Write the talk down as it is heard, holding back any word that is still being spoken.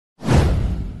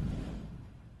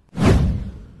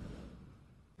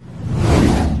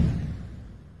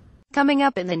Coming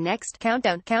up in the next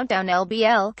countdown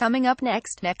LBL. Coming up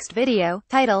next video.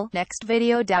 Title, next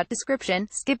video. Description,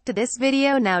 skip to this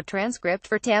video now. Transcript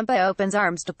for Tampa opens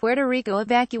arms to Puerto Rico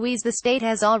evacuees. The state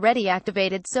has already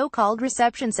activated so-called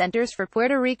reception centers for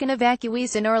Puerto Rican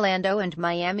evacuees in Orlando and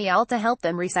Miami, all to help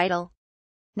them resettle.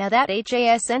 Now that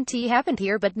hasn't happened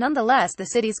here, but nonetheless the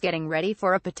city's getting ready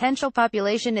for a potential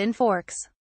population influx.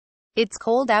 It's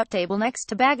cold out table next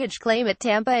to baggage claim at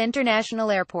Tampa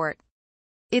International Airport.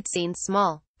 It seems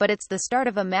small, but it's the start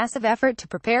of a massive effort to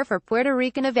prepare for Puerto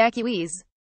Rican evacuees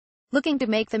looking to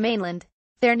make the mainland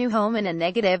their new home in a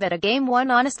negative at a game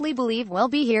one honestly believe will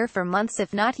be here for months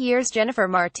if not years. Jennifer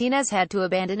Martinez had to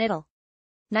abandon it all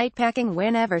night packing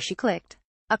whenever she clicked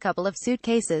a couple of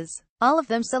suitcases, all of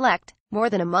them select, more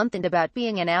than a month and about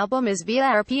being an album is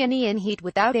VRPNE in heat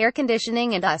without air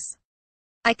conditioning and us.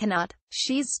 I cannot.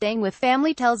 She's staying with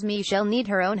family, tells me she'll need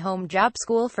her own home, job,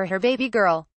 school for her baby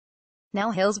girl.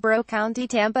 Now Hillsborough County,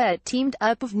 Tampa, teamed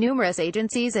up of numerous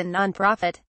agencies and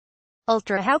non-profit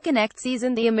Ultra How Connect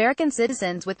season the American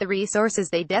citizens with the resources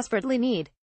they desperately need.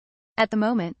 At the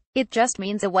moment, it just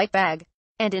means a white bag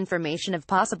and information if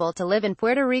possible to live in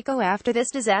Puerto Rico after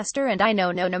this disaster, and I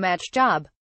know no match job.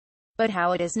 But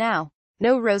how it is now.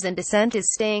 No, Rose in Descent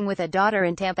is staying with a daughter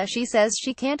in Tampa. She says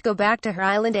she can't go back to her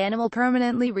island animal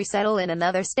permanently resettle in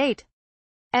another state.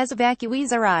 As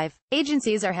evacuees arrive,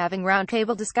 agencies are having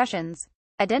roundtable discussions,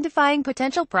 identifying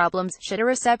potential problems. Should a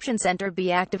reception center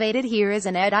be activated? Here is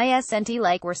an ad isn't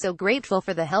like we're so grateful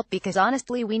for the help because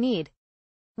honestly we need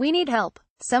help.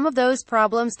 Some of those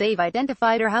problems they've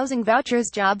identified are housing vouchers,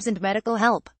 jobs and medical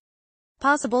help.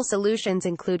 Possible solutions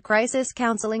include crisis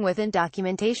counseling with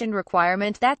documentation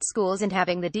requirement that schools and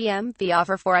having the DMV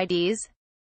offer for IDs.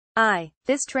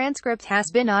 This transcript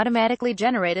has been automatically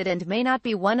generated and may not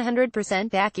be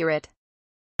 100% accurate.